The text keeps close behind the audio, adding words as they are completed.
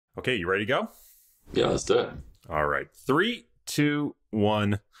Okay, you ready to go? Yeah, let's do it. All right. 3, 2,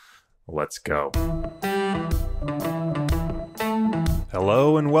 1. Let's go.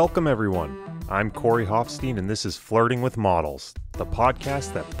 Hello and welcome, everyone. I'm Corey Hoffstein, and this is Flirting with Models, the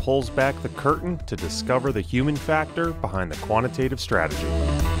podcast that pulls back the curtain to discover the human factor behind the quantitative strategy.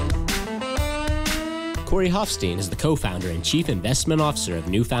 Corey Hoffstein is the co-founder and chief investment officer of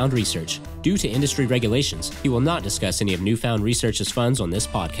Newfound Research. Due to industry regulations, he will not discuss any of Newfound Research's funds on this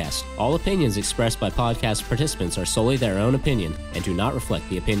podcast. All opinions expressed by podcast participants are solely their own opinion and do not reflect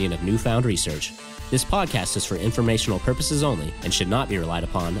the opinion of Newfound Research. This podcast is for informational purposes only and should not be relied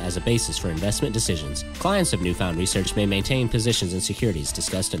upon as a basis for investment decisions. Clients of Newfound Research may maintain positions in securities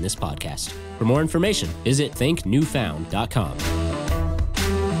discussed in this podcast. For more information, visit thinknewfound.com.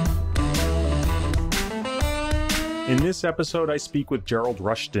 In this episode, I speak with Gerald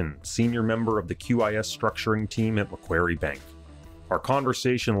Rushton, senior member of the QIS Structuring team at Macquarie Bank. Our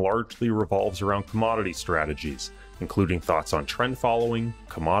conversation largely revolves around commodity strategies, including thoughts on trend following,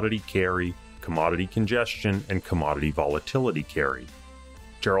 commodity carry, commodity congestion, and commodity volatility carry.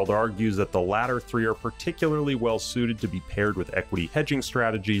 Gerald argues that the latter three are particularly well suited to be paired with equity hedging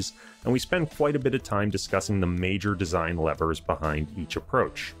strategies, and we spend quite a bit of time discussing the major design levers behind each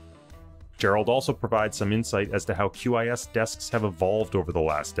approach. Gerald also provides some insight as to how QIS desks have evolved over the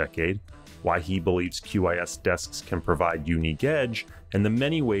last decade, why he believes QIS desks can provide unique edge, and the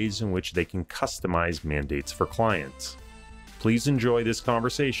many ways in which they can customize mandates for clients. Please enjoy this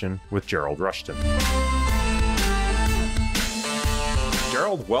conversation with Gerald Rushton.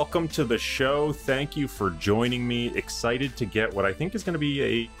 Gerald, welcome to the show. Thank you for joining me. Excited to get what I think is going to be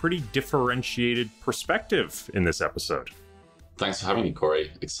a pretty differentiated perspective in this episode. Thanks for having me, Corey.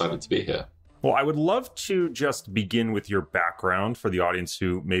 Excited to be here. Well, I would love to just begin with your background for the audience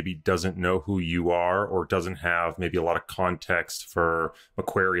who maybe doesn't know who you are or doesn't have maybe a lot of context for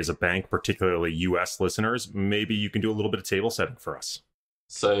Macquarie as a bank, particularly U.S. listeners. Maybe you can do a little bit of table setting for us.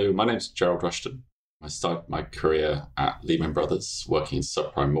 So my name's Gerald Rushton. I started my career at Lehman Brothers working in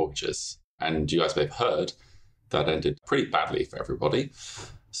subprime mortgages. And you guys may have heard that ended pretty badly for everybody.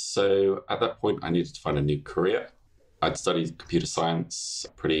 So at that point, I needed to find a new career. I'd studied computer science,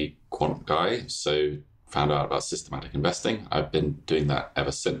 pretty quant guy, so found out about systematic investing. I've been doing that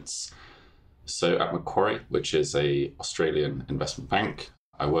ever since. So at Macquarie, which is an Australian investment bank,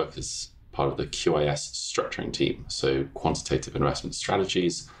 I work as part of the QIS Structuring team, so quantitative investment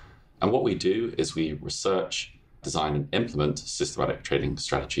strategies. And what we do is we research, design, and implement systematic trading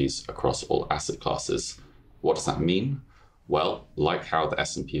strategies across all asset classes. What does that mean? Well, like how the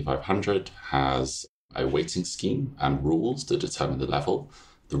S&P 500 has a weighting scheme and rules to determine the level,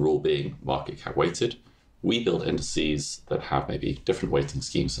 the rule being market cap weighted. We build indices that have maybe different weighting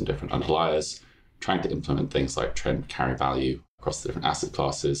schemes and different underliers, trying to implement things like trend carry value across the different asset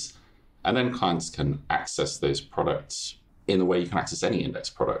classes. And then clients can access those products in the way you can access any index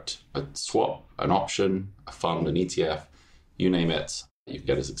product, a swap, an option, a fund, an ETF, you name it. You can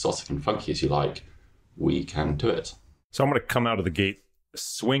get as exotic and funky as you like. We can do it. So I'm going to come out of the gate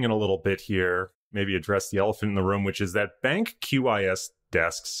swinging a little bit here. Maybe address the elephant in the room, which is that bank QIS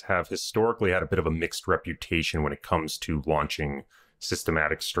desks have historically had a bit of a mixed reputation when it comes to launching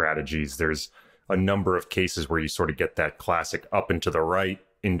systematic strategies. There's a number of cases where you sort of get that classic up and to the right,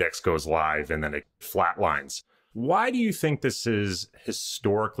 index goes live, and then it flatlines. Why do you think this has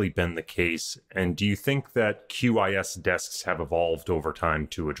historically been the case? And do you think that QIS desks have evolved over time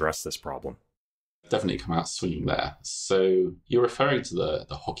to address this problem? Definitely come out swinging there. So you're referring to the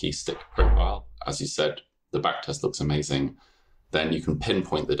hockey stick profile. As you said, the backtest looks amazing. Then you can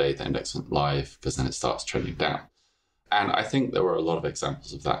pinpoint the day the index went live because then it starts trending down. And I think there were a lot of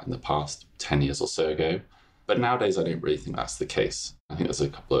examples of that in the past 10 years or so ago. But nowadays, I don't really think that's the case. I think there's a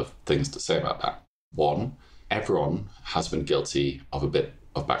couple of things to say about that. One, everyone has been guilty of a bit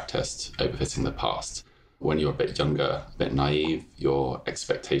of backtest overfitting in the past. When you're a bit younger, a bit naive, your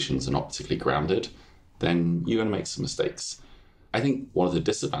expectations are not particularly grounded, then you're going to make some mistakes. I think one of the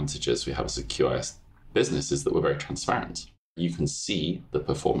disadvantages we have as a QIS business is that we're very transparent. You can see the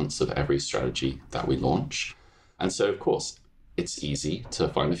performance of every strategy that we launch. And so, of course, it's easy to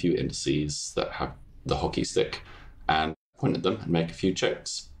find a few indices that have the hockey stick and point at them and make a few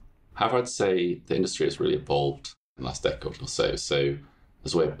jokes. However, I'd say the industry has really evolved in the last decade or so. So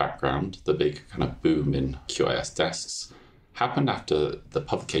as a way of background, the big kind of boom in QIS desks happened after the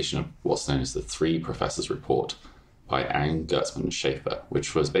publication of what's known as the Three Professors Report by Ang, Gertzman, and Schaefer,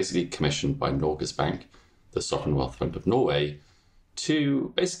 which was basically commissioned by Norges Bank, the sovereign wealth fund of Norway,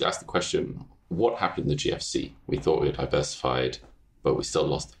 to basically ask the question, what happened in the GFC? We thought we had diversified, but we still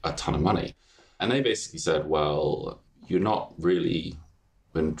lost a ton of money. And they basically said, well, you're not really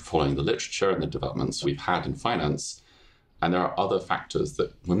been following the literature and the developments we've had in finance, and there are other factors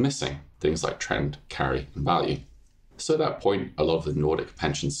that we're missing, things like trend, carry, and value. So at that point, a lot of the Nordic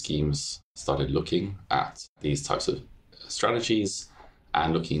pension schemes started looking at these types of strategies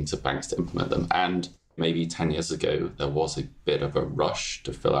and looking to banks to implement them. And maybe 10 years ago, there was a bit of a rush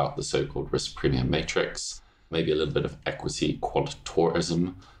to fill out the so-called risk premium matrix, maybe a little bit of equity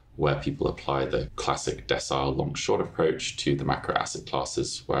quantitourism, where people apply the classic decile long-short approach to the macro asset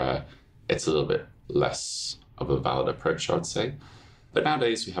classes, where it's a little bit less of a valid approach, I would say. But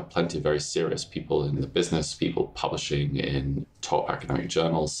nowadays, we have plenty of very serious people in the business, people publishing in top academic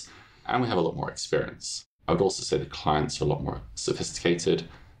journals, and we have a lot more experience. I would also say the clients are a lot more sophisticated.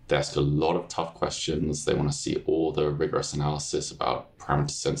 They ask a lot of tough questions. They want to see all the rigorous analysis about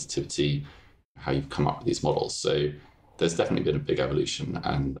parameter sensitivity, how you've come up with these models. So there's definitely been a big evolution.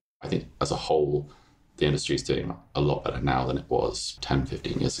 And I think as a whole, the industry is doing a lot better now than it was 10,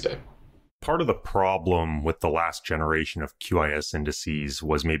 15 years ago. Part of the problem with the last generation of QIS indices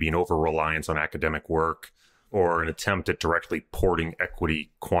was maybe an over-reliance on academic work or an attempt at directly porting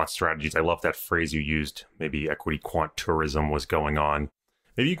equity quant strategies. I love that phrase you used. Maybe equity quant tourism was going on.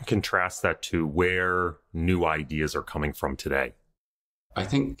 Maybe you can contrast that to where new ideas are coming from today. I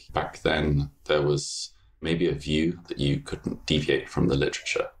think back then there was maybe a view that you couldn't deviate from the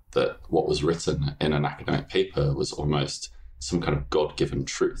literature, that what was written in an academic paper was almost some kind of God-given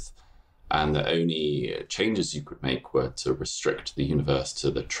truth. And the only changes you could make were to restrict the universe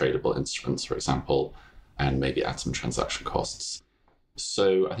to the tradable instruments, for example, and maybe add some transaction costs.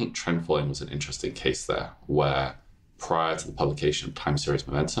 So I think trend following was an interesting case there, where prior to the publication of Time Series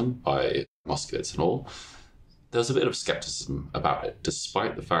Momentum by Moskowitz and all, there was a bit of skepticism about it,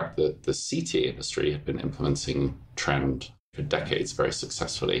 despite the fact that the CTA industry had been implementing trend for decades very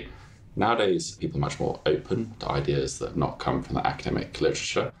successfully. Nowadays, people are much more open to ideas that have not come from the academic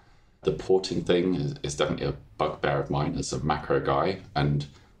literature. The porting thing is definitely a bugbear of mine as a macro guy. And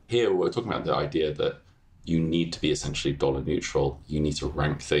here we're talking about the idea that you need to be essentially dollar neutral. You need to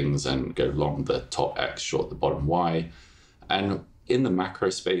rank things and go long the top X, short the bottom Y. And in the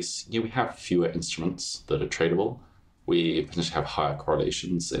macro space, we have fewer instruments that are tradable. We potentially have higher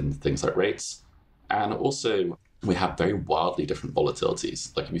correlations in things like rates. And also, we have very wildly different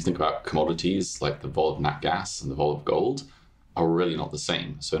volatilities. Like if you think about commodities, like the vol of nat gas and the vol of gold, are really not the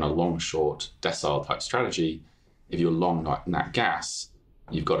same. So in a long-short decile type strategy, if you're long nat gas,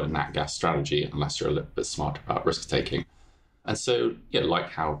 you've got a nat gas strategy unless you're a little bit smart about risk taking. And so,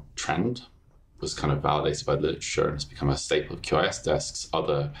 like how trend was kind of validated by the literature and has become a staple of QIS desks,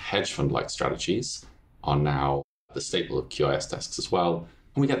 other hedge fund-like strategies are now the staple of QIS desks as well.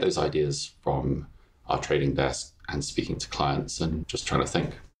 And we get those ideas from our trading desk and speaking to clients and just trying to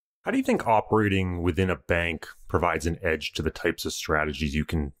think. How do you think operating within a bank provides an edge to the types of strategies you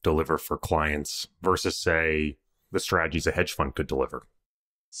can deliver for clients versus, say, the strategies a hedge fund could deliver?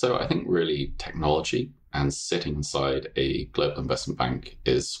 So I think really technology and sitting inside a global investment bank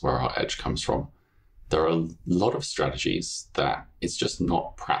is where our edge comes from. There are a lot of strategies that it's just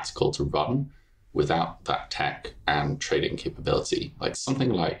not practical to run without that tech and trading capability. Like something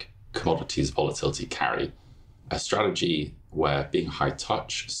like commodities volatility carry, a strategy where being high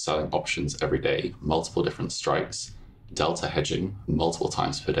touch, selling options every day, multiple different strikes, delta hedging multiple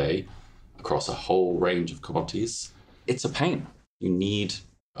times per day across a whole range of commodities, it's a pain. You need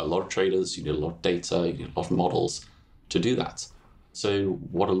a lot of traders, you need a lot of data, you need a lot of models to do that. So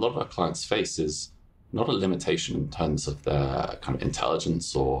what a lot of our clients face is not a limitation in terms of their kind of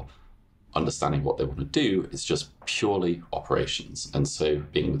intelligence or understanding what they want to do, it's just purely operations. And so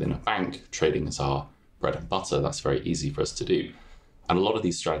being within a bank, trading is our bread and butter, that's very easy for us to do. And a lot of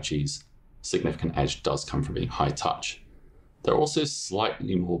these strategies, significant edge does come from being high touch. There are also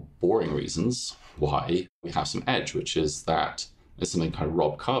slightly more boring reasons why we have some edge, which is that it's something kind of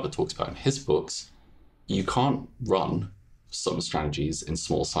Rob Carver talks about in his books. You can't run some strategies in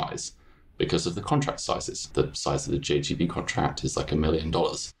small size because of the contract sizes. The size of the JGB contract is like $1 million.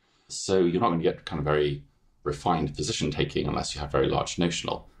 So you're not going to get kind of very refined position taking unless you have very large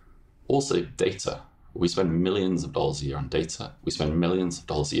notional. Also data. We spend millions of dollars a year on data. We spend millions of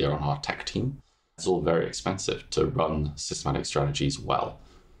dollars a year on our tech team. It's all very expensive to run systematic strategies well.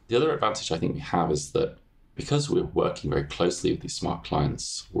 The other advantage I think we have is that because we're working very closely with these smart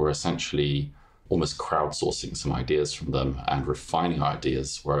clients, we're essentially almost crowdsourcing some ideas from them and refining our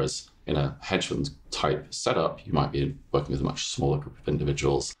ideas, whereas in a hedge fund type setup, you might be working with a much smaller group of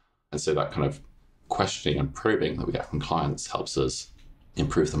individuals. And so that kind of questioning and probing that we get from clients helps us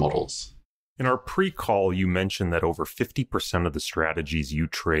improve the models. In our pre-call, you mentioned that over 50% of the strategies you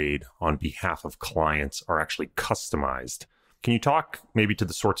trade on behalf of clients are actually customized. Can you talk maybe to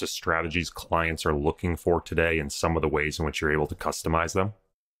the sorts of strategies clients are looking for today and some of the ways in which you're able to customize them?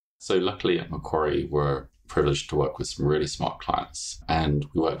 So luckily at Macquarie, we're privileged to work with some really smart clients, and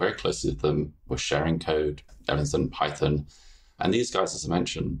we work very closely with them. We're sharing code, everything's done in Python. And these guys, as I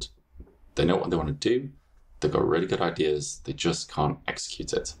mentioned, they know what they want to do. They've got really good ideas. They just can't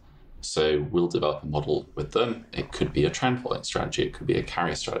execute it. So we'll develop a model with them. It could be a trend following strategy. It could be a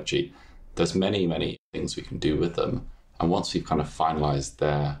carry strategy. There's many, many things we can do with them. And once we've kind of finalized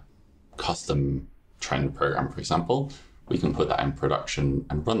their custom trend program, for example, we can put that in production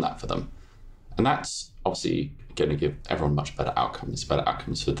and run that for them. And that's obviously going to give everyone much better outcomes for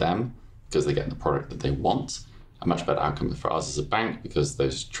them because they get the product that they want, a much better outcome for us as a bank because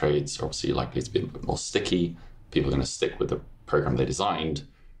those trades are obviously likely to be a bit more sticky. People are going to stick with the program they designed.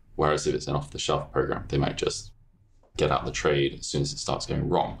 Whereas if it's an off-the-shelf program, they might just get out the trade as soon as it starts going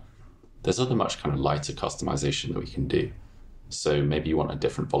wrong. There's other much kind of lighter customization that we can do. So maybe you want a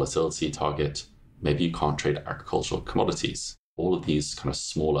different volatility target. Maybe you can't trade agricultural commodities. All of these kind of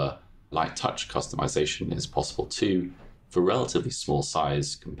smaller, light touch customization is possible too for relatively small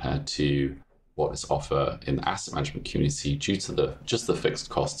size compared to what is offered in the asset management community due to the fixed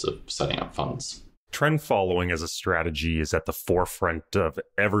costs of setting up funds. Trend following as a strategy is at the forefront of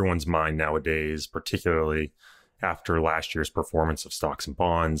everyone's mind nowadays, particularly after last year's performance of stocks and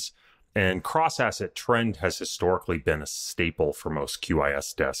bonds. And cross-asset trend has historically been a staple for most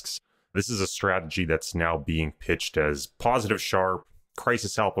QIS desks. This is a strategy that's now being pitched as positive sharp,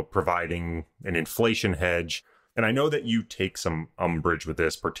 crisis alpha providing an inflation hedge. And I know that you take some umbrage with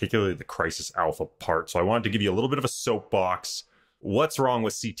this, particularly the crisis alpha part. So I wanted to give you a little bit of a soapbox. What's wrong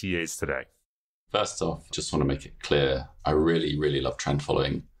with CTAs today? First off, just want to make it clear, I really, really love trend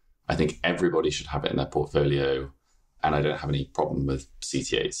following. I think everybody should have it in their portfolio, and I don't have any problem with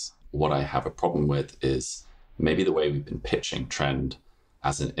CTAs. What I have a problem with is maybe the way we've been pitching trend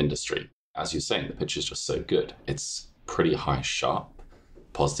as an industry. As you're saying, the pitch is just so good. It's pretty high sharp,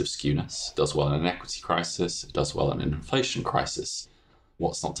 positive skewness, does well in an equity crisis, it does well in an inflation crisis.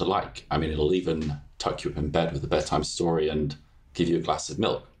 What's not to like? I mean, it'll even tuck you up in bed with a bedtime story and give you a glass of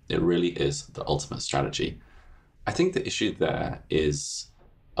milk. It really is the ultimate strategy. I think the issue there is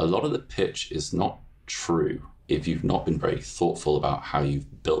a lot of the pitch is not true if you've not been very thoughtful about how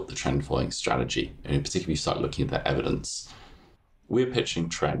you've built the trend following strategy. And in particular, you start looking at the evidence. We're pitching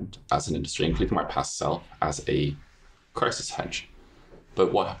trend as an industry, including my past self, as a crisis hedge.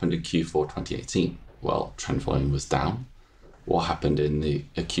 But what happened in Q4 2018? Well, trend following was down. What happened in the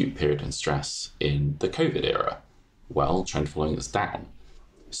acute period and stress in the COVID era? Well, trend following is down.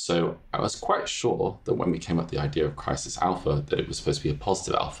 So I was quite sure that when we came up with the idea of crisis alpha, that it was supposed to be a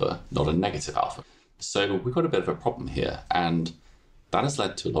positive alpha, not a negative alpha. So we've got a bit of a problem here. And that has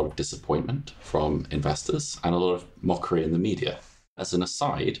led to a lot of disappointment from investors and a lot of mockery in the media. As an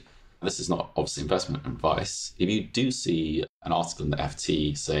aside, this is not obviously investment advice. If you do see an article in the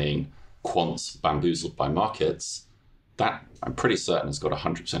FT saying quants bamboozled by markets, that I'm pretty certain has got a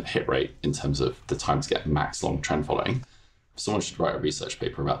 100% hit rate in terms of the time to get max long trend following. Someone should write a research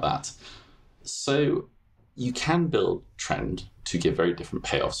paper about that. So you can build trend to give very different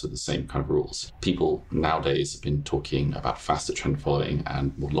payoffs with the same kind of rules. People nowadays have been talking about faster trend following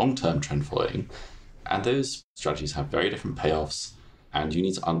and more long-term trend following. And those strategies have very different payoffs. And you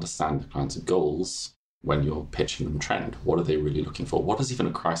need to understand the client's goals when you're pitching them trend. What are they really looking for? What does even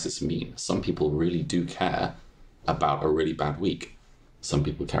a crisis mean? Some people really do care about a really bad week. Some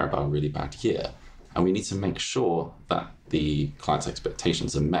people care about a really bad year. And we need to make sure that the client's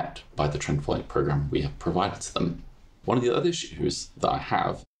expectations are met by the trend following program we have provided to them. One of the other issues that I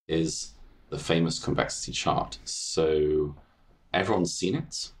have is the famous convexity chart. So everyone's seen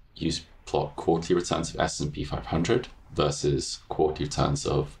it. You plot quarterly returns of S&P 500 versus quarterly returns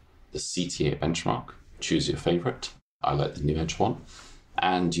of the CTA benchmark. Choose your favorite. I like the New Edge one.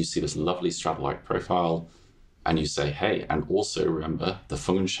 And you see this lovely straddle-like profile. And you say, hey, and also remember the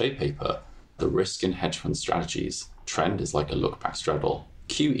Fung and Shea paper, the risk in hedge fund strategies. Trend is like a look-back straddle.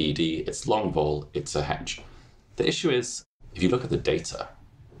 QED, it's long vol, it's a hedge. The issue is, if you look at the data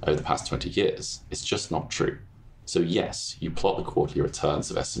over the past 20 years, it's just not true. So yes, you plot the quarterly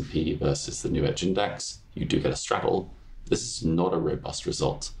returns of S&P versus the New Edge index, you do get a straddle. This is not a robust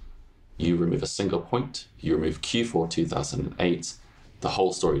result. You remove a single point, you remove Q4 2008, the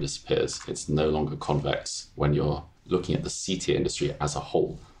whole story disappears. It's no longer convex when you're looking at the CTA industry as a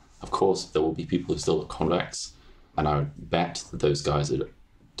whole. Of course, there will be people who still look convex, and I would bet that those guys are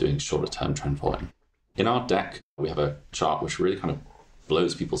doing shorter term trend following. In our deck, we have a chart which really kind of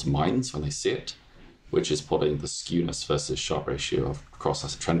blows people's minds when they see it, which is plotting the skewness versus sharp ratio of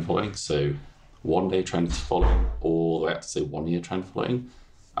cross-asset trend following. So one-day trend following all the way up to, say, 1 year trend following.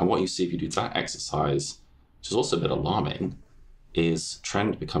 And what you see if you do that exercise, which is also a bit alarming, is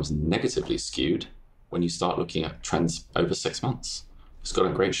trend becomes negatively skewed when you start looking at trends over 6 months. It's got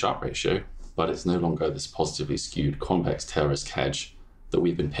a great Sharpe ratio, but it's no longer this positively skewed convex tail risk hedge that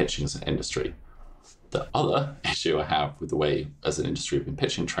we've been pitching as an industry. The other issue I have with the way as an industry we've been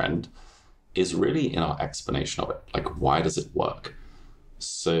pitching trend is really in our explanation of it. Like, why does it work?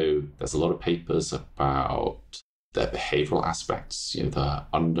 So there's a lot of papers about the behavioral aspects, the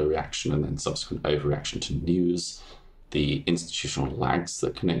underreaction and then subsequent overreaction to news, the institutional lags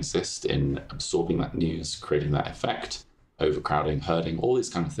that can exist in absorbing that news, creating that effect, overcrowding, herding, all these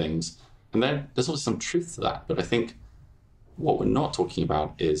kind of things. And then there's also some truth to that. But I think what we're not talking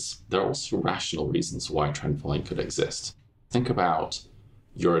about is there are also rational reasons why trend following could exist. Think about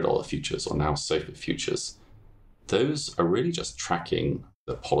Eurodollar futures, or now SOFR futures. Those are really just tracking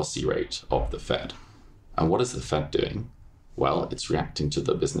the policy rate of the Fed. And what is the Fed doing? Well, it's reacting to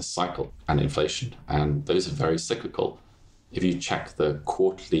the business cycle and inflation, and those are very cyclical. If you check the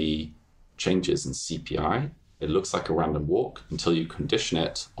quarterly changes in CPI, it looks like a random walk until you condition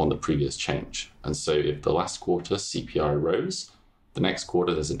it on the previous change. And so if the last quarter CPI rose, the next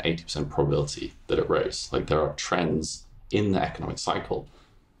quarter there's an 80% probability that it rose. Like, there are trends in the economic cycle,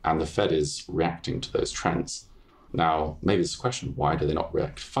 and the Fed is reacting to those trends. Now, maybe it's a question, why do they not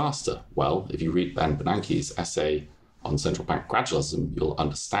react faster? Well, if you read Ben Bernanke's essay on central bank gradualism, you'll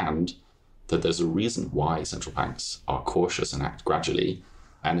understand that there's a reason why central banks are cautious and act gradually,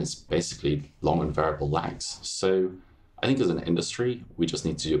 and it's basically long and variable lags. So I think as an industry, we just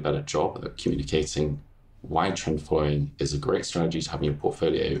need to do a better job at communicating why trend following is a great strategy to have in your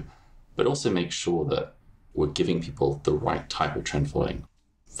portfolio, but also make sure that we're giving people the right type of trend following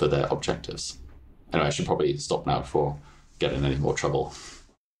for their objectives. Anyway, I should probably stop now before getting in any more trouble.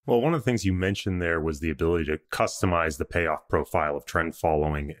 Well, one of the things you mentioned there was the ability to customize the payoff profile of trend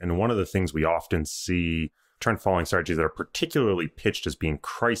following. And one of the things we often see trend following strategies that are particularly pitched as being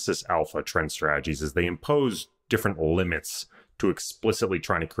crisis alpha trend strategies is they impose different limits to explicitly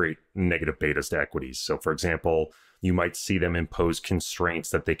trying to create negative betas to equities. So for example, you might see them impose constraints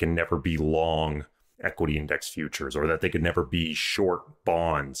that they can never be long equity index futures, or that they could never be short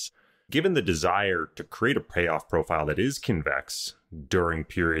bonds. Given the desire to create a payoff profile that is convex during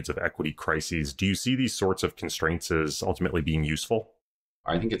periods of equity crises, do you see these sorts of constraints as ultimately being useful?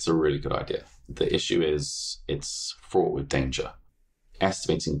 I think it's a really good idea. The issue is it's fraught with danger.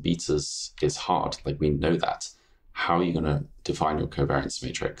 Estimating betas is hard. Like, we know that. How are you going to define your covariance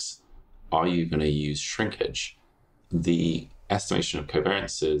matrix? Are you going to use shrinkage? The estimation of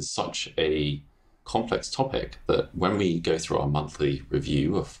covariance is such a complex topic that when we go through our monthly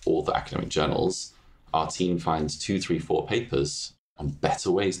review of all the academic journals, our team finds 2, 3, 4 papers on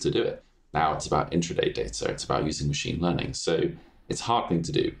better ways to do it. Now it's about intraday data, it's about using machine learning. So it's a hard thing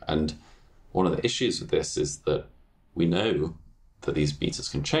to do. And one of the issues with this is that we know that these betas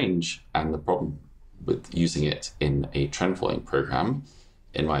can change. And the problem with using it in a trend following program,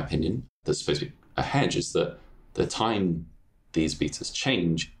 in my opinion, that's supposed to be a hedge, is that the time these betas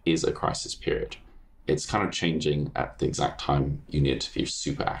change is a crisis period. It's kind of changing at the exact time you need it to be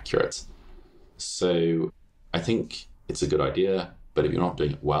super accurate. So I think it's a good idea, but if you're not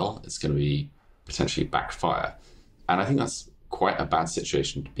doing it well, it's going to be potentially backfire. And I think that's quite a bad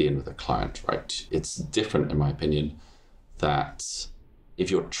situation to be in with a client, right? It's different, in my opinion, that if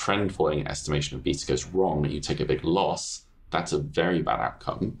your trend following estimation of beta goes wrong and you take a big loss, that's a very bad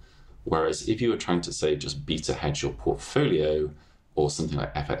outcome. Whereas if you were trying to, say, just beta hedge your portfolio or something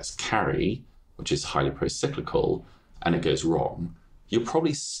like FX carry, which is highly pro-cyclical, and it goes wrong, you're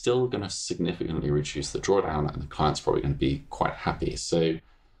probably still going to significantly reduce the drawdown and the client's probably going to be quite happy. So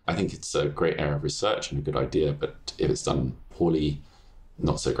I think it's a great area of research and a good idea, but if it's done poorly,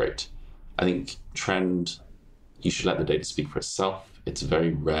 not so great. I think trend, you should let the data speak for itself. It's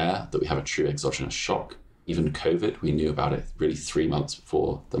very rare that we have a true exogenous shock. Even COVID, we knew about it really 3 months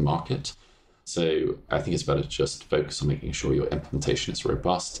before the market. So I think it's better to just focus on making sure your implementation is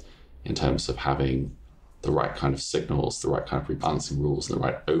robust in terms of having the right kind of signals, the right kind of rebalancing rules, and the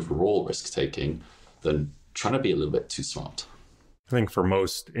right overall risk taking than trying to be a little bit too smart. I think for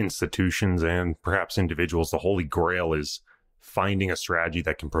most institutions and perhaps individuals, the holy grail is finding a strategy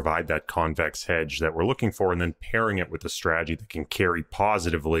that can provide that convex hedge that we're looking for, and then pairing it with a strategy that can carry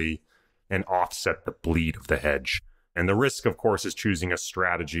positively and offset the bleed of the hedge. And the risk, of course, is choosing a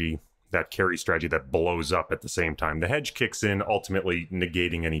strategy, that carry strategy, that blows up at the same time. The hedge kicks in, ultimately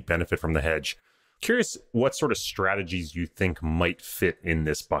negating any benefit from the hedge. Curious what sort of strategies you think might fit in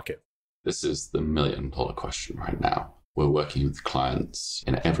this bucket. This is the $1 million question right now. We're working with clients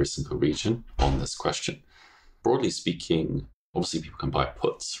in every single region on this question. Broadly speaking, obviously people can buy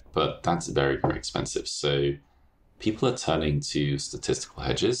puts, but that's very, very expensive. So people are turning to statistical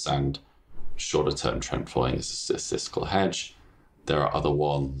hedges, and shorter term trend following is a statistical hedge. There are other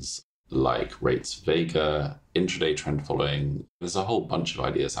ones like rates vega, intraday trend following. There's a whole bunch of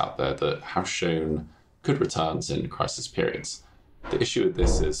ideas out there that have shown good returns in crisis periods. The issue with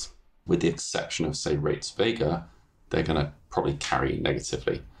this is, with the exception of, say, rates vega, they're going to probably carry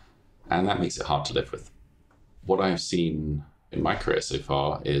negatively. And that makes it hard to live with. What I've seen in my career so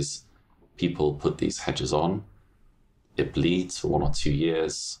far is people put these hedges on, it bleeds for 1 or 2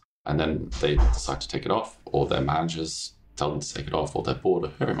 years, and then they decide to take it off, or their managers tell them to take it off, or their board, or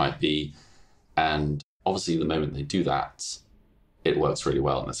whoever it might be. And obviously the moment they do that, it works really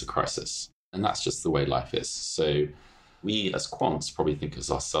well and there's a crisis. And that's just the way life is. So we as quants probably think of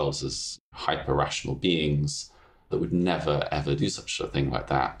ourselves as hyper-rational beings that would never, ever do such a thing like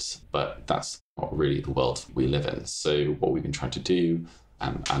that. But that's not really the world we live in. So what we've been trying to do,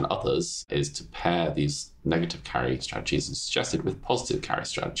 and others, is to pair these negative carry strategies and suggested with positive carry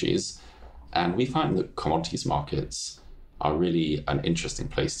strategies. And we find that commodities markets are really an interesting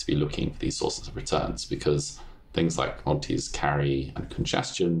place to be looking for these sources of returns, because things like commodities carry and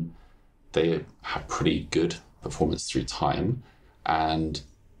congestion, they have pretty good performance through time. And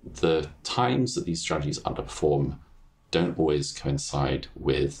the times that these strategies underperform don't always coincide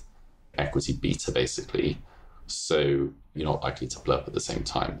with equity beta, basically. So you're not likely to blow up at the same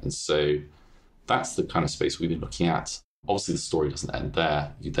time. And so that's the kind of space we've been looking at. Obviously, the story doesn't end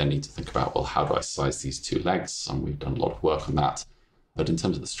there. You then need to think about, well, how do I size these two legs? And we've done a lot of work on that. But in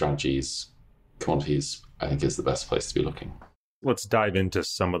terms of the strategies, commodities, I think, is the best place to be looking. Let's dive into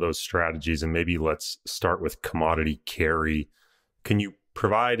some of those strategies, and maybe let's start with commodity carry. Can you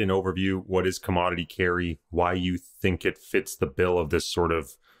provide an overview? What is commodity carry? Why you think it fits the bill of this sort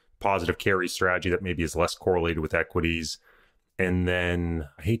of positive carry strategy that maybe is less correlated with equities? And then,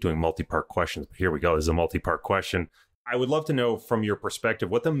 I hate doing multi-part questions, but here we go. This is a multi-part question. I would love to know from your perspective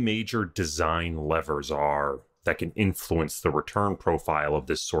what the major design levers are that can influence the return profile of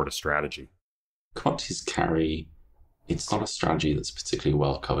this sort of strategy. Commodities carry, it's not a strategy that's particularly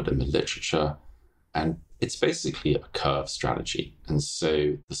well covered in the literature, and it's basically a curve strategy. And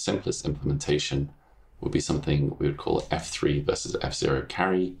so the simplest implementation would be something we would call F3 versus F0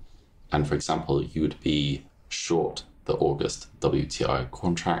 carry. And for example, you would be short the August WTI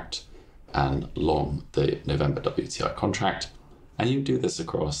contract and long the November WTI contract. And you do this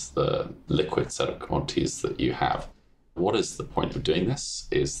across the liquid set of commodities that you have. What is the point of doing this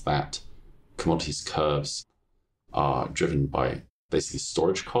is that commodities curves are driven by basically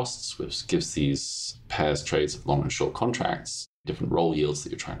storage costs, which gives these pairs trades of long and short contracts, different roll yields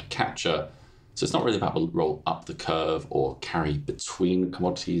that you're trying to capture. So it's not really about roll up the curve or carry between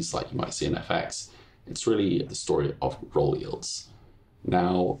commodities like you might see in FX. It's really the story of roll yields.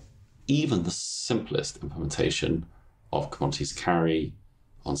 Now, even the simplest implementation of commodities carry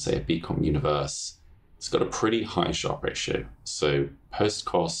on, say, a BCom universe, it's got a pretty high Sharpe ratio. So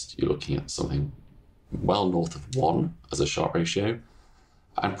post-cost, you're looking at something well north of 1 as a Sharpe ratio,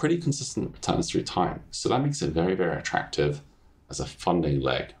 and pretty consistent returns through time. So that makes it very, very attractive as a funding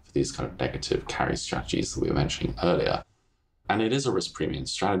leg for these kind of negative carry strategies that we were mentioning earlier. And it is a risk premium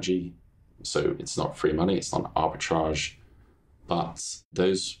strategy, so it's not free money, it's not arbitrage, but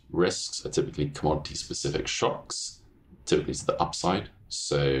those risks are typically commodity-specific shocks, typically to the upside.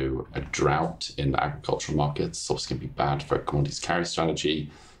 So a drought in agricultural markets obviously can be bad for a commodities carry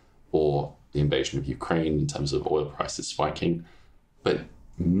strategy, or the invasion of Ukraine in terms of oil prices spiking. But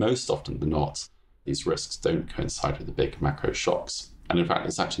most often than not, these risks don't coincide with the big macro shocks. And in fact,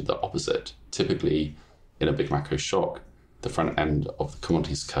 it's actually the opposite. Typically, in a big macro shock, the front end of the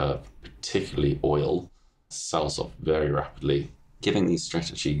commodities curve, particularly oil, sells off very rapidly, giving these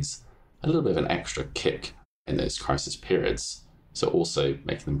strategies a little bit of an extra kick in those crisis periods, so also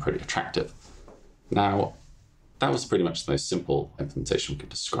making them pretty attractive. Now, that was pretty much the most simple implementation we could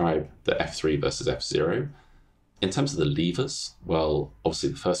describe, the F3 versus F0. In terms of the levers, well, obviously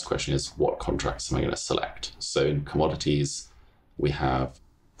the first question is, what contracts am I going to select? So in commodities, we have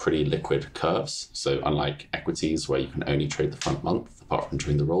pretty liquid curves. So unlike equities, where you can only trade the front month, apart from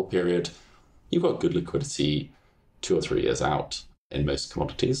during the roll period, you've got good liquidity 2 or 3 years out in most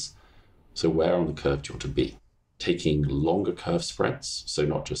commodities. So where on the curve do you want to be? Taking longer curve spreads, so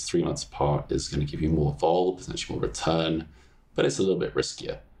not just 3 months apart, is going to give you more vol, potentially more return, but it's a little bit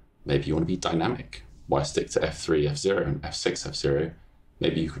riskier. Maybe you want to be dynamic. Why stick to F3, F0 and F6, F0?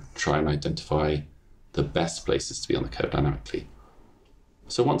 Maybe you could try and identify the best places to be on the curve dynamically.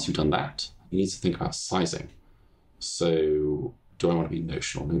 So once you've done that, you need to think about sizing. So do I want to be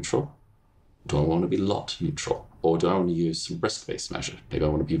notional neutral? Do I want to be lot neutral? Or do I want to use some risk-based measure? Maybe I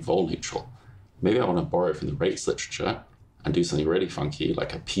want to be vol neutral. Maybe I want to borrow from the rates literature and do something really funky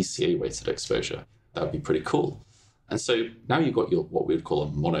like a PCA-weighted exposure. That would be pretty cool. And so now you've got your what we would call a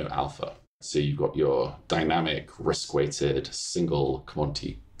mono alpha. So you've got your dynamic, risk-weighted, single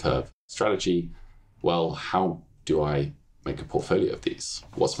commodity curve strategy. Well, how do I make a portfolio of these?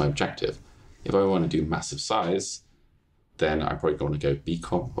 What's my objective? If I want to do massive size, then I probably want to go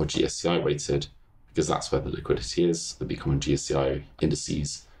BCOM or GSCI weighted, because that's where the liquidity is. The BCOM and GSCI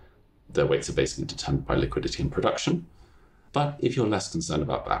indices, their weights are basically determined by liquidity and production. But if you're less concerned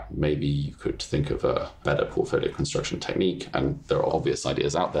about that, maybe you could think of a better portfolio construction technique. And there are obvious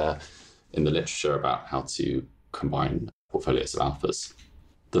ideas out there in the literature about how to combine portfolios of alphas.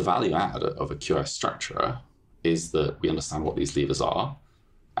 The value add of a QIS structurer is that we understand what these levers are,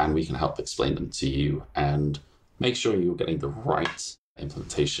 and we can help explain them to you and make sure you're getting the right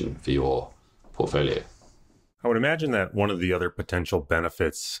implementation for your portfolio. I would imagine that one of the other potential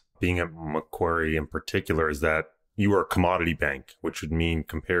benefits being at Macquarie in particular is that you are a commodity bank, which would mean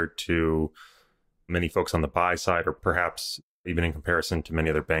compared to many folks on the buy side, or perhaps even in comparison to many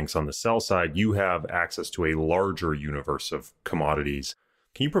other banks on the sell side, you have access to a larger universe of commodities.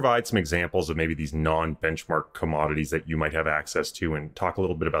 Can you provide some examples of maybe these non-benchmark commodities that you might have access to, and talk a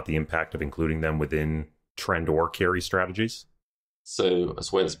little bit about the impact of including them within trend or carry strategies? So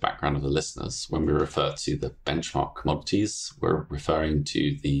as well as background of the listeners, when we refer to the benchmark commodities, we're referring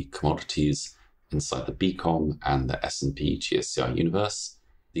to the commodities inside the BCOM and the S&P GSCI universe.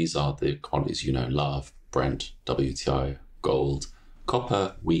 These are the commodities you know and love: Brent, WTI, gold,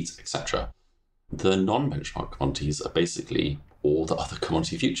 copper, wheat, etc. The non-benchmark commodities are basically all the other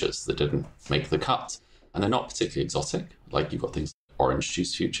commodity futures that didn't make the cut. And they're not particularly exotic. Like you've got things like orange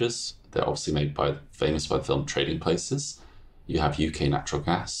juice futures. They're obviously famous by the film Trading Places. You have UK natural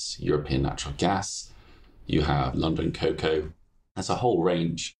gas, European natural gas. You have London cocoa. There's a whole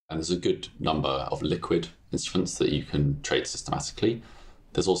range, and there's a good number of liquid instruments that you can trade systematically.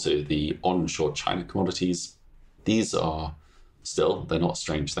 There's also the onshore China commodities. These are they're not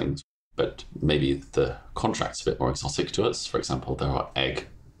strange things, but maybe the contract's a bit more exotic to us. For example, there are egg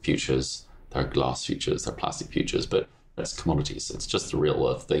futures, there are glass futures, there are plastic futures, but it's commodities. It's just the real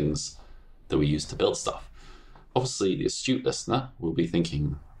world things that we use to build stuff. Obviously, the astute listener will be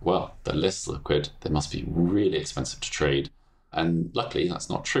thinking, well, they're less liquid, they must be really expensive to trade. And luckily, that's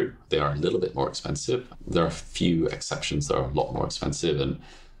not true. They are a little bit more expensive. There are a few exceptions that are a lot more expensive. And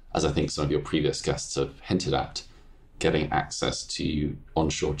as I think some of your previous guests have hinted at, getting access to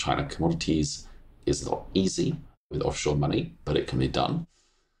onshore China commodities is not easy with offshore money, but it can be done.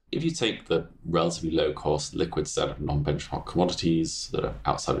 If you take the relatively low-cost liquid set of non-benchmark commodities that are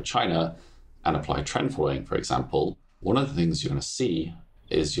outside of China and apply trend following, for example, one of the things you're going to see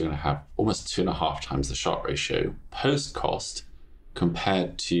is you're going to have almost 2.5 times the Sharpe ratio post-cost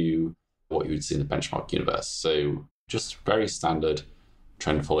compared to what you would see in the benchmark universe. So just very standard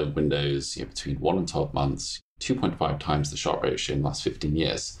trend following windows, between 1 and 12 months, 2.5 times the Sharpe ratio in the last 15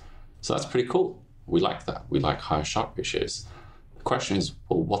 years. So that's pretty cool. We like that. We like higher Sharpe ratios. The question is,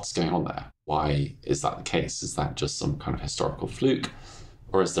 well, what's going on there? Why is that the case? Is that just some kind of historical fluke,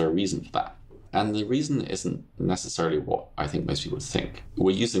 or is there a reason for that? And the reason isn't necessarily what I think most people would think.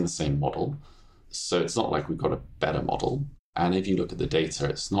 We're using the same model, so it's not like we've got a better model. And if you look at the data,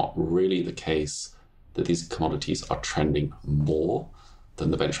 it's not really the case that these commodities are trending more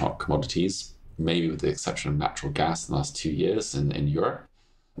than the benchmark commodities, maybe with the exception of natural gas in the last 2 years in Europe.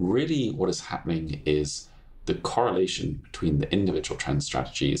 Really, what is happening is the correlation between the individual trend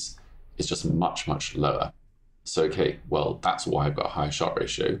strategies is just much, much lower. So, okay, well, that's why I've got a higher Sharpe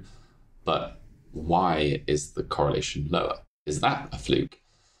ratio, but why is the correlation lower? Is that a fluke?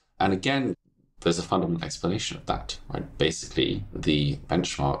 And again, there's a fundamental explanation of that, right? Basically, the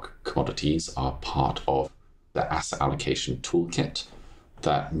benchmark commodities are part of the asset allocation toolkit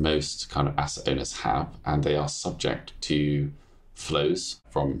that most kind of asset owners have, and they are subject to flows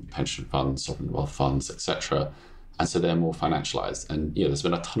from pension funds, sovereign wealth funds, etc. And so they're more financialized. And there's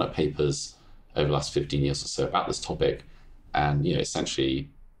been a ton of papers over the last 15 years or so about this topic, and essentially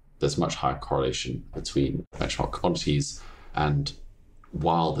there's much higher correlation between benchmark commodities, and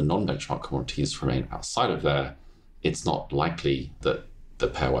while the non-benchmark commodities remain outside of there, it's not likely that the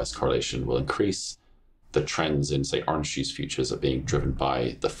pairwise correlation will increase. The trends in, say, orange juice futures are being driven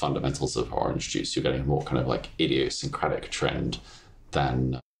by the fundamentals of orange juice. You're getting a more kind of like idiosyncratic trend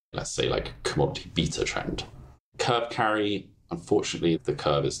than, let's say, like commodity beta trend. Curve carry, unfortunately, the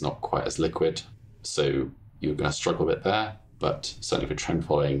curve is not quite as liquid, so you're going to struggle a bit there, but certainly for trend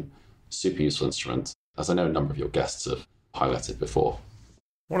following, super useful instrument. as I know a number of your guests have highlighted before.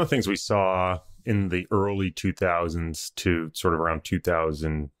 One of the things we saw in the early 2000s to sort of around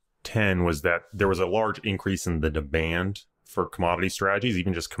 2010 was that there was a large increase in the demand for commodity strategies,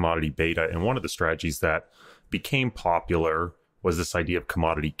 even just commodity beta. And one of the strategies that became popular was this idea of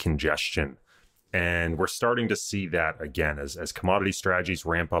commodity congestion. And we're starting to see that again as commodity strategies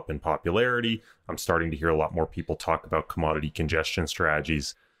ramp up in popularity. I'm starting to hear a lot more people talk about commodity congestion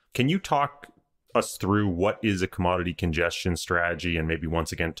strategies. Can you talk us through what is a commodity congestion strategy, and maybe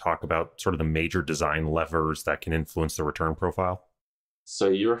once again talk about sort of the major design levers that can influence the return profile? So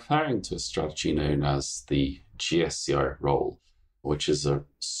you're referring to a strategy known as the GSCI roll, which is a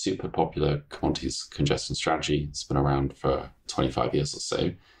super popular commodities congestion strategy. It's been around for 25 years or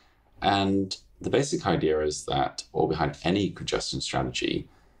so. And the basic idea is that all behind any congestion strategy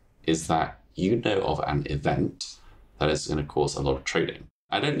is that you know of an event that is going to cause a lot of trading.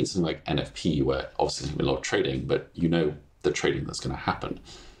 I don't need something like NFP where obviously there's going to be a lot of trading, but you know the trading that's going to happen.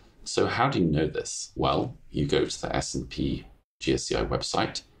 So how do you know this? Well, you go to the S&P GSCI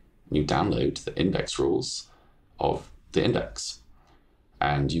website and you download the index rules of the index.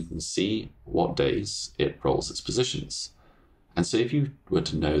 And you can see what days it rolls its positions. And so if you were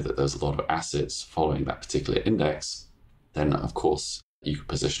to know that there's a lot of assets following that particular index, then of course you could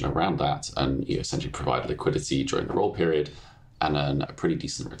position around that and you essentially provide liquidity during the roll period and earn a pretty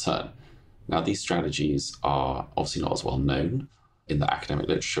decent return. Now, these strategies are obviously not as well known in the academic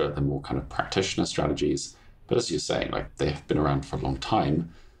literature. They're more kind of practitioner strategies. But as you're saying, like, they have been around for a long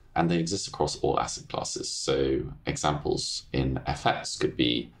time and they exist across all asset classes. So examples in FX could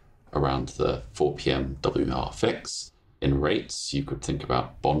be around the 4 p.m. WMR fix. In rates, you could think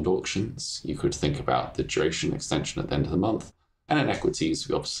about bond auctions. You could think about the duration extension at the end of the month. And in equities,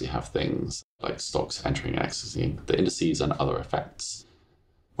 we obviously have things like stocks entering and exiting the indices and other effects.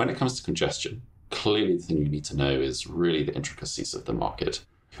 When it comes to congestion, clearly the thing you need to know is really the intricacies of the market.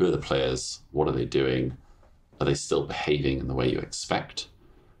 Who are the players? What are they doing? Are they still behaving in the way you expect?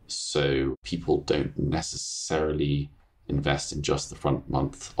 So people don't necessarily invest in just the front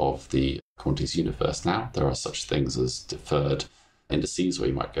month of the commodities universe now. There are such things as deferred indices where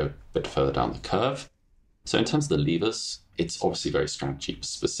you might go a bit further down the curve. So in terms of the levers, it's obviously very strategy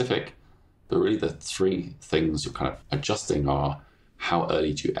specific, but really the three things you're kind of adjusting are how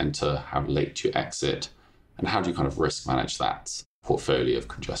early do you enter, how late do you exit, and how do you kind of risk manage that portfolio of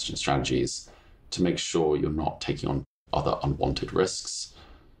congestion strategies to make sure you're not taking on other unwanted risks.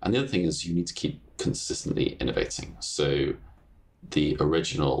 And the other thing is you need to keep consistently innovating. So the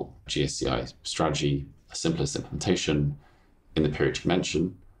original GSCI strategy, the simplest implementation in the period you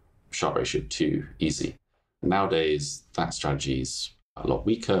mentioned, Sharpe ratio 2, easy. Nowadays, that strategy is a lot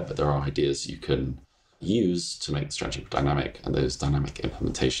weaker, but there are ideas you can use to make the strategy dynamic, and those dynamic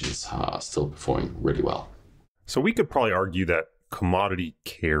implementations are still performing really well. So we could probably argue that commodity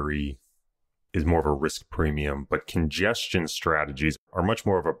carry is more of a risk premium, but congestion strategies are much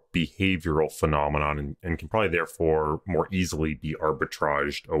more of a behavioral phenomenon and can probably therefore more easily be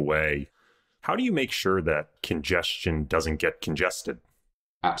arbitraged away. How do you make sure that congestion doesn't get congested?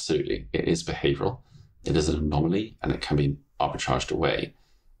 Absolutely. It is behavioral. It is an anomaly and it can be arbitraged away.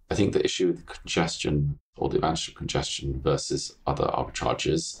 I think the issue with congestion, or the advantage of congestion versus other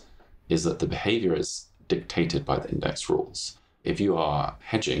arbitrages, is that the behavior is dictated by the index rules. If you are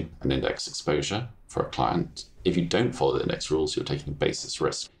hedging an index exposure for a client, if you don't follow the index rules, you're taking basis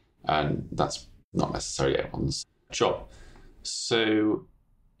risk. And that's not necessarily everyone's job. So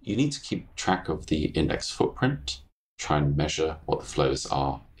you need to keep track of the index footprint, try and measure what the flows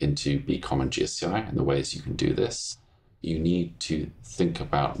are into BCom and GSCI and the ways you can do this. You need to think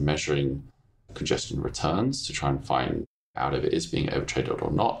about measuring congestion returns to try and find out if it is being overtraded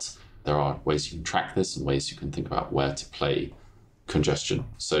or not. There are ways you can track this and ways you can think about where to play congestion.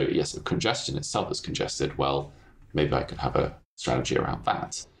 So yes, if congestion itself is congested, well, maybe I could have a strategy around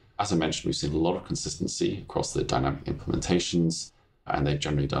that. As I mentioned, we've seen a lot of consistency across the dynamic implementations, and they've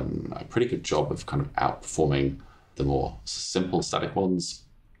generally done a pretty good job of kind of outperforming the more simple static ones.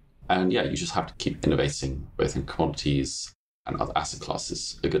 And yeah, you just have to keep innovating both in commodities and other asset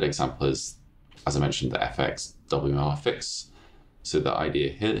classes. A good example is, as I mentioned, the FX WMR fix. So the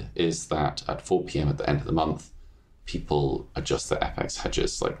idea here is that at 4 p.m. at the end of the month, people adjust their FX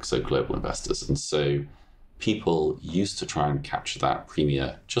hedges, like so global investors. And so people used to try and capture that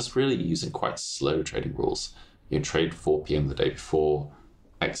premium just really using quite slow trading rules. You trade 4 p.m. the day before,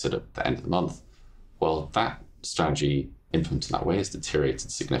 exit at the end of the month. Well, that strategy implemented that way has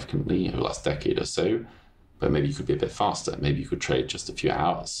deteriorated significantly over the last decade or so, but maybe you could be a bit faster. Maybe you could trade just a few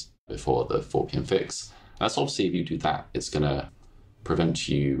hours before the 4 p.m. fix. And that's obviously, if you do that, it's going to prevent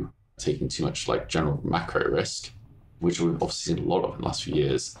you taking too much like general macro risk, which we've obviously seen a lot of in the last few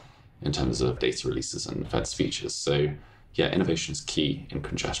years in terms of data releases and Fed speeches. So yeah, innovation is key in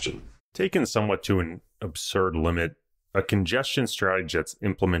congestion. Taken somewhat to an absurd limit, a congestion strategy that's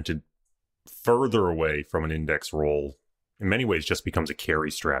implemented further away from an index role in many ways just becomes a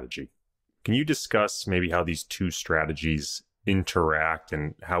carry strategy. Can you discuss maybe how these two strategies interact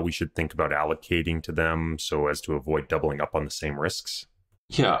and how we should think about allocating to them so as to avoid doubling up on the same risks?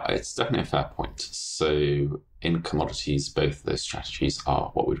 Yeah, it's definitely a fair point. So in commodities, both of those strategies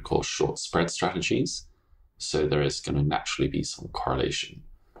are what we'd call short spread strategies. So there is going to naturally be some correlation.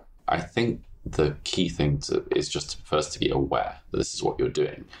 I think the key thing is just first to be aware that this is what you're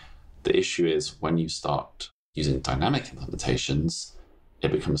doing. The issue is when you start using dynamic implementations,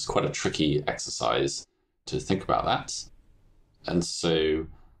 it becomes quite a tricky exercise to think about that. And so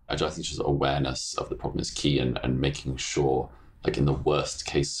I think just awareness of the problem is key, and making sure, like in the worst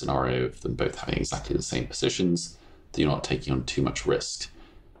case scenario of them both having exactly the same positions, that you're not taking on too much risk.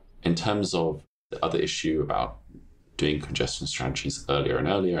 In terms of the other issue about doing congestion strategies earlier and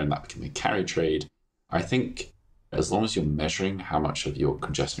earlier and that becoming a carry trade, I think as long as you're measuring how much of your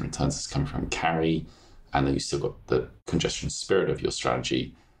congestion returns is coming from carry and then you still got the congestion spirit of your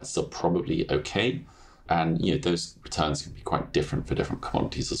strategy, it's still probably okay. And those returns can be quite different for different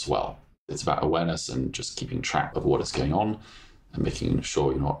commodities as well. It's about awareness and just keeping track of what is going on and making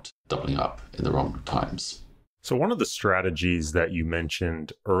sure you're not doubling up in the wrong times. So one of the strategies that you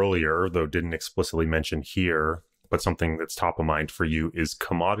mentioned earlier, though didn't explicitly mention here, but something that's top of mind for you, is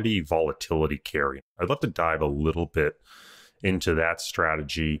commodity volatility carry. I'd love to dive a little bit into that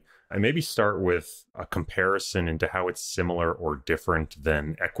strategy and maybe start with a comparison into how it's similar or different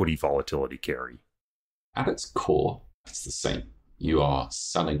than equity volatility carry. At its core, it's the same. You are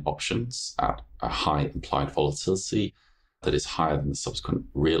selling options at a high implied volatility that is higher than the subsequent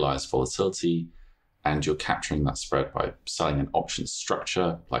realized volatility, and you're capturing that spread by selling an option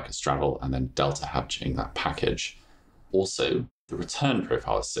structure like a straddle and then delta hedging that package. Also, the return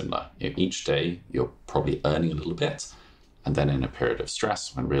profile is similar. Each day, you're probably earning a little bit, and then in a period of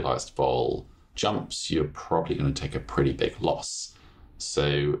stress, when realized vol jumps, you're probably going to take a pretty big loss.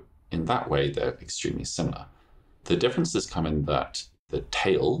 So in that way, they're extremely similar. The differences come in that the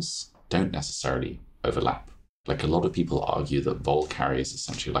tails don't necessarily overlap. Like a lot of people argue that vol carry is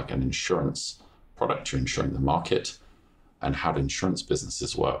essentially like an insurance product. You're insuring the market. And how do insurance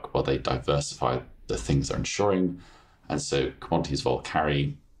businesses work? Well, they diversify the things they're insuring. And so commodities vol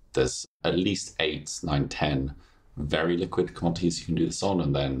carry, there's at least 8, 9, 10 very liquid commodities you can do this on.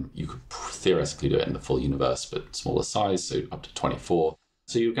 And then you could theoretically do it in the full universe, but smaller size, so up to 24.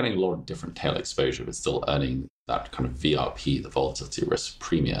 So you're getting a lot of different tail exposure, but still earning that kind of VRP, the volatility risk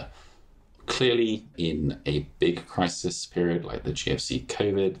premium. Clearly, in a big crisis period like the GFC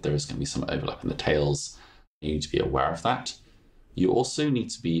COVID, there is going to be some overlap in the tails. You need to be aware of that. You also need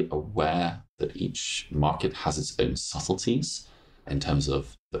to be aware that each market has its own subtleties in terms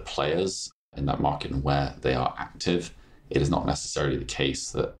of the players in that market and where they are active. It is not necessarily the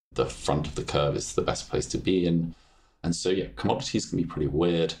case that the front of the curve is the best place to be in. And so, commodities can be pretty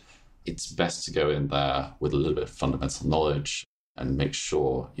weird. It's best to go in there with a little bit of fundamental knowledge and make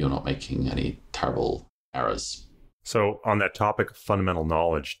sure you're not making any terrible errors. So on that topic of fundamental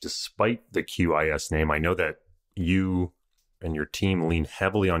knowledge, despite the QIS name, I know that you and your team lean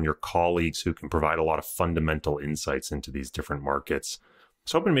heavily on your colleagues who can provide a lot of fundamental insights into these different markets.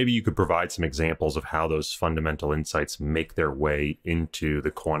 So hoping maybe you could provide some examples of how those fundamental insights make their way into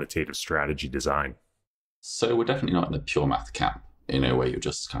the quantitative strategy design. So we're definitely not in the pure math camp, where you're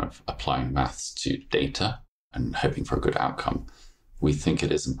just kind of applying maths to data and hoping for a good outcome. We think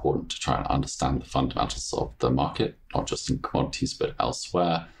it is important to try and understand the fundamentals of the market, not just in commodities, but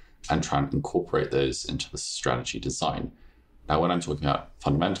elsewhere, and try and incorporate those into the strategy design. Now, when I'm talking about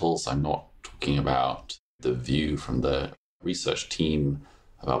fundamentals, I'm not talking about the view from the research team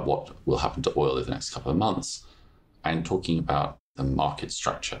about what will happen to oil over the next couple of months. I'm talking about the market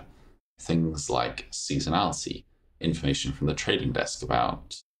structure. Things like seasonality, information from the trading desk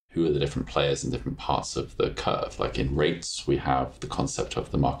about who are the different players in different parts of the curve. Like in rates, we have the concept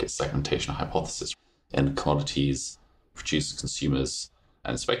of the market segmentation hypothesis. In commodities, producers, consumers,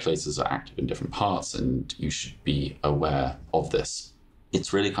 and speculators are active in different parts, and you should be aware of this.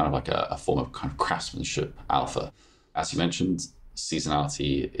 It's really kind of like a form of kind of craftsmanship alpha. As you mentioned,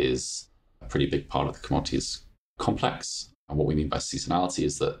 seasonality is a pretty big part of the commodities complex. And what we mean by seasonality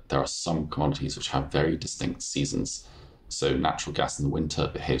is that there are some commodities which have very distinct seasons. So natural gas in the winter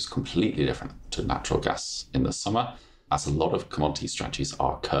behaves completely different to natural gas in the summer. As a lot of commodity strategies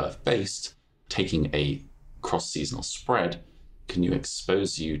are curve-based, taking a cross-seasonal spread can you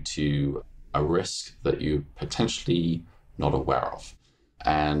expose you to a risk that you're potentially not aware of?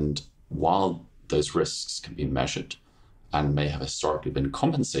 And while those risks can be measured and may have historically been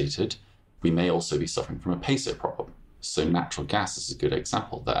compensated, we may also be suffering from a peso problem. So natural gas is a good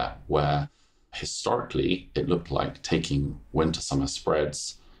example there, where historically it looked like taking winter-summer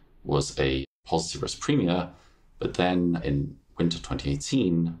spreads was a positive risk premium, but then in winter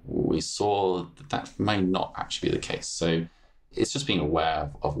 2018, we saw that that may not actually be the case. So it's just being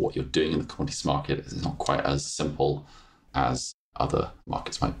aware of what you're doing in the commodities market. It's not quite as simple as other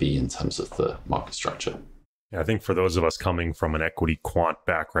markets might be in terms of the market structure. Yeah, I think for those of us coming from an equity quant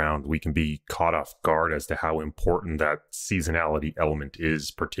background, we can be caught off guard as to how important that seasonality element is,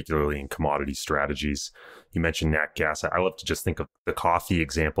 particularly in commodity strategies. You mentioned nat gas. I love to just think of the coffee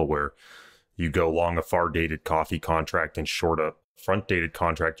example where you go long a far dated coffee contract and short a front dated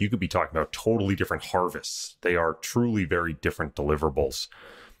contract. You could be talking about totally different harvests. They are truly very different deliverables.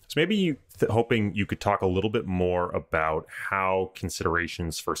 So maybe hoping you could talk a little bit more about how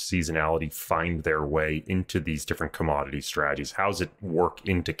considerations for seasonality find their way into these different commodity strategies. How does it work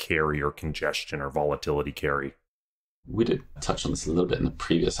into carry or congestion or volatility carry? We did touch on this a little bit in the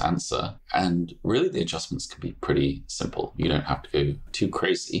previous answer, and really the adjustments can be pretty simple. You don't have to go too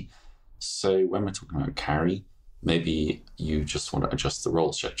crazy. So when we're talking about carry, maybe you just want to adjust the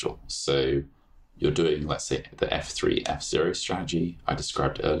roll schedule. So you're doing, let's say, the F3, F0 strategy I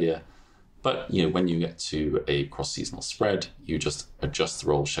described earlier. But when you get to a cross-seasonal spread, you just adjust the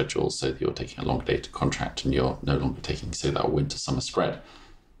roll schedule so that you're taking a longer dated contract and you're no longer taking, say, that winter-summer spread.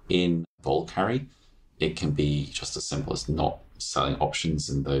 In vol carry, it can be just as simple as not selling options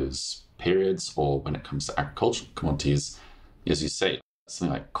in those periods, or when it comes to agricultural commodities, as you say,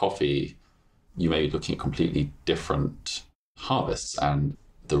 something like coffee, you may be looking at completely different harvests, and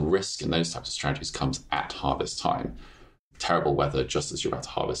the risk in those types of strategies comes at harvest time. Terrible weather, just as you're about to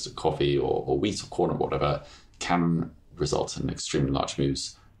harvest a coffee or wheat or corn or whatever, can result in extremely large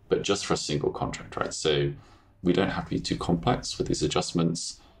moves, but just for a single contract, right? So we don't have to be too complex with these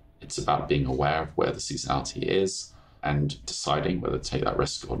adjustments. It's about being aware of where the seasonality is and deciding whether to take that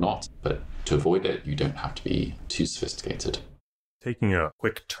risk or not. But to avoid it, you don't have to be too sophisticated. Taking a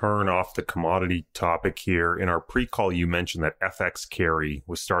quick turn off the commodity topic here, in our pre-call, you mentioned that FX carry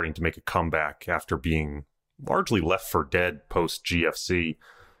was starting to make a comeback after being largely left for dead post-GFC.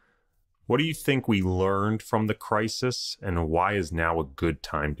 What do you think we learned from the crisis, and why is now a good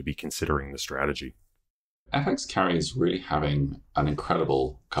time to be considering the strategy? FX carry is really having an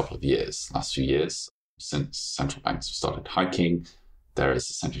incredible couple of years, last few years. Since central banks have started hiking, there is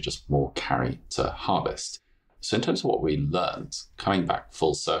essentially just more carry to harvest. So in terms of what we learned, coming back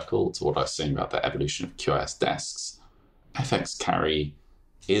full circle to what I was saying about the evolution of QIS desks, FX carry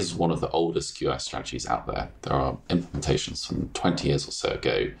is one of the oldest QIS strategies out there. There are implementations from 20 years or so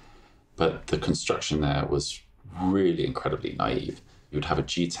ago, but the construction there was really incredibly naive. You would have a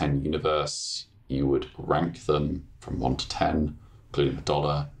G10 universe, you would rank them from 1 to 10, including the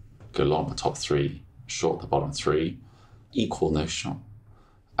dollar, go long the top 3, short the bottom 3, equal notional.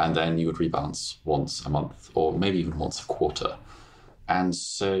 And then you would rebalance once a month or maybe even once a quarter. And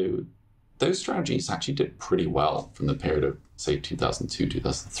so those strategies actually did pretty well from the period of, say, 2002,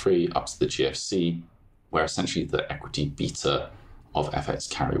 2003 up to the GFC, where essentially the equity beta of FX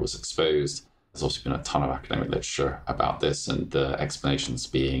carry was exposed. There's also been a ton of academic literature about this, and the explanations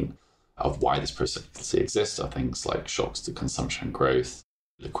being of why this process exists are things like shocks to consumption and growth,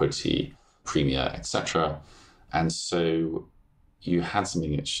 liquidity, premia, etc. And so you had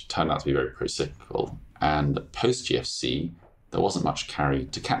something which turned out to be very pro-cyclical. And post-GFC, there wasn't much carry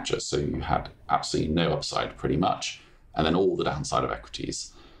to capture. So you had absolutely no upside pretty much, and then all the downside of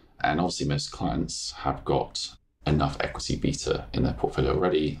equities. And obviously most clients have got enough equity beta in their portfolio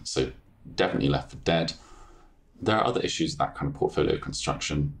already, so definitely left for dead. There are other issues with that kind of portfolio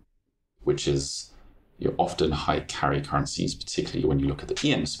construction, which is often high carry currencies, particularly when you look at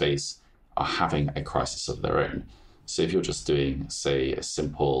the EM space, are having a crisis of their own. So if you're just doing, say, a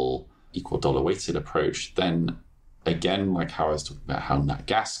simple equal dollar weighted approach, then again, like how I was talking about how nat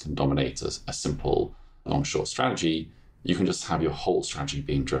gas can dominate a simple long-short strategy, you can just have your whole strategy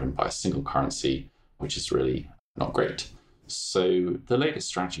being driven by a single currency, which is really not great. So the latest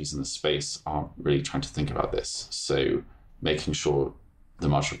strategies in the space are really trying to think about this. So making sure the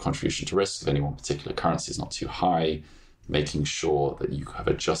marginal contribution to risk of any one particular currency is not too high, making sure that you have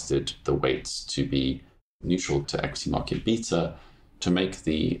adjusted the weights to be neutral to equity market beta to make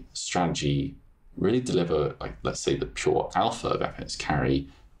the strategy really deliver, like, let's say, the pure alpha of FX carry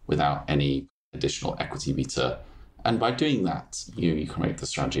without any additional equity beta. And by doing that, you can make the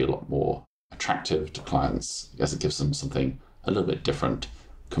strategy a lot more attractive to clients, as it gives them something a little bit different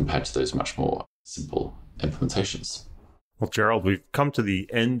compared to those much more simple implementations. Well, Gerald, we've come to the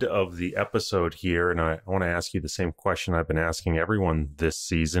end of the episode here, and I want to ask you the same question I've been asking everyone this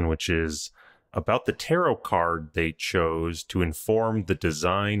season, which is about the tarot card they chose to inform the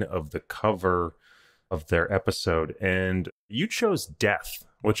design of the cover of their episode. And you chose death,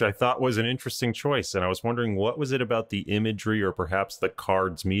 which I thought was an interesting choice. And I was wondering, what was it about the imagery or perhaps the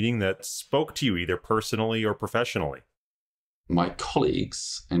cards meeting that spoke to you either personally or professionally? My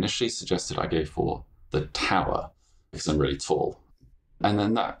colleagues initially suggested I go for the tower because I'm really tall. And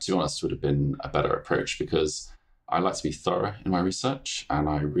then that, to be honest, would have been a better approach because I like to be thorough in my research, and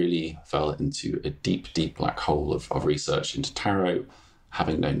I really fell into a deep, deep black hole of research into tarot,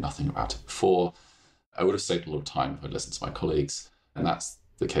 having known nothing about it before. I would have saved a lot of time if I'd listened to my colleagues, and that's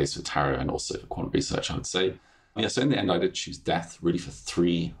the case for tarot and also for quant research, I would say. Yeah, so in the end, I did choose death really for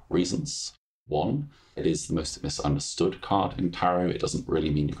 3 reasons. 1, it is the most misunderstood card in tarot. It doesn't really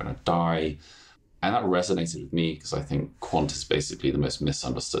mean you're going to die. And that resonated with me because I think quant is basically the most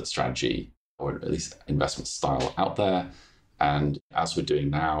misunderstood strategy, or at least investment style out there. And as we're doing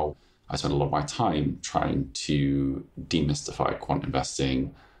now, I spend a lot of my time trying to demystify quant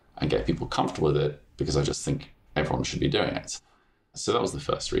investing and get people comfortable with it because I just think everyone should be doing it. So that was the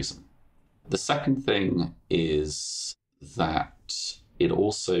first reason. The second thing is that it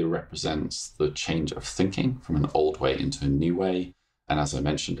also represents the change of thinking from an old way into a new way. And as I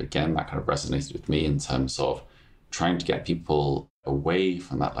mentioned, again, that kind of resonated with me in terms of trying to get people away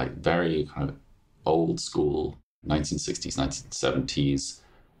from that very kind of old school 1960s, 1970s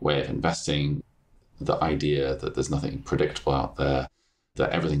way of investing, the idea that there's nothing predictable out there,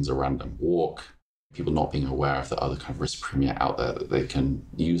 that everything's a random walk, people not being aware of the other kind of risk premium out there that they can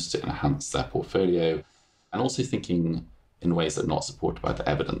use to enhance their portfolio, and also thinking in ways that are not supported by the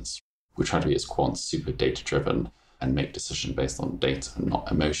evidence. We try to be as quants super data-driven and make decisions based on data and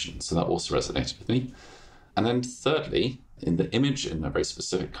not emotion. So that also resonated with me. And then thirdly, in the image in a very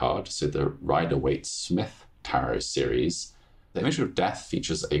specific card, so the Rider-Waite-Smith Tarot series, the image of death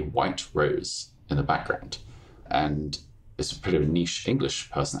features a white rose in the background. And it's a pretty niche English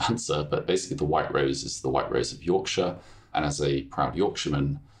person answer, but basically the white rose is the white rose of Yorkshire. And as a proud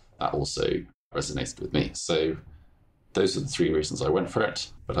Yorkshireman, that also resonated with me. So those are the 3 reasons I went for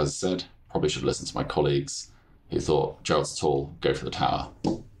it. But as I said, probably should listen to my colleagues who thought Gerald's tall, go for the tower.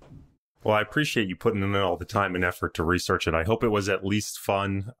 Well, I appreciate you putting in all the time and effort to research it. I hope it was at least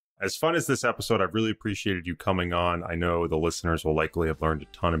fun. As fun as this episode, I've really appreciated you coming on. I know the listeners will likely have learned a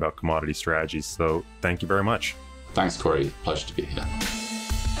ton about commodity strategies, so thank you very much. Thanks, Corey. Pleasure to be here.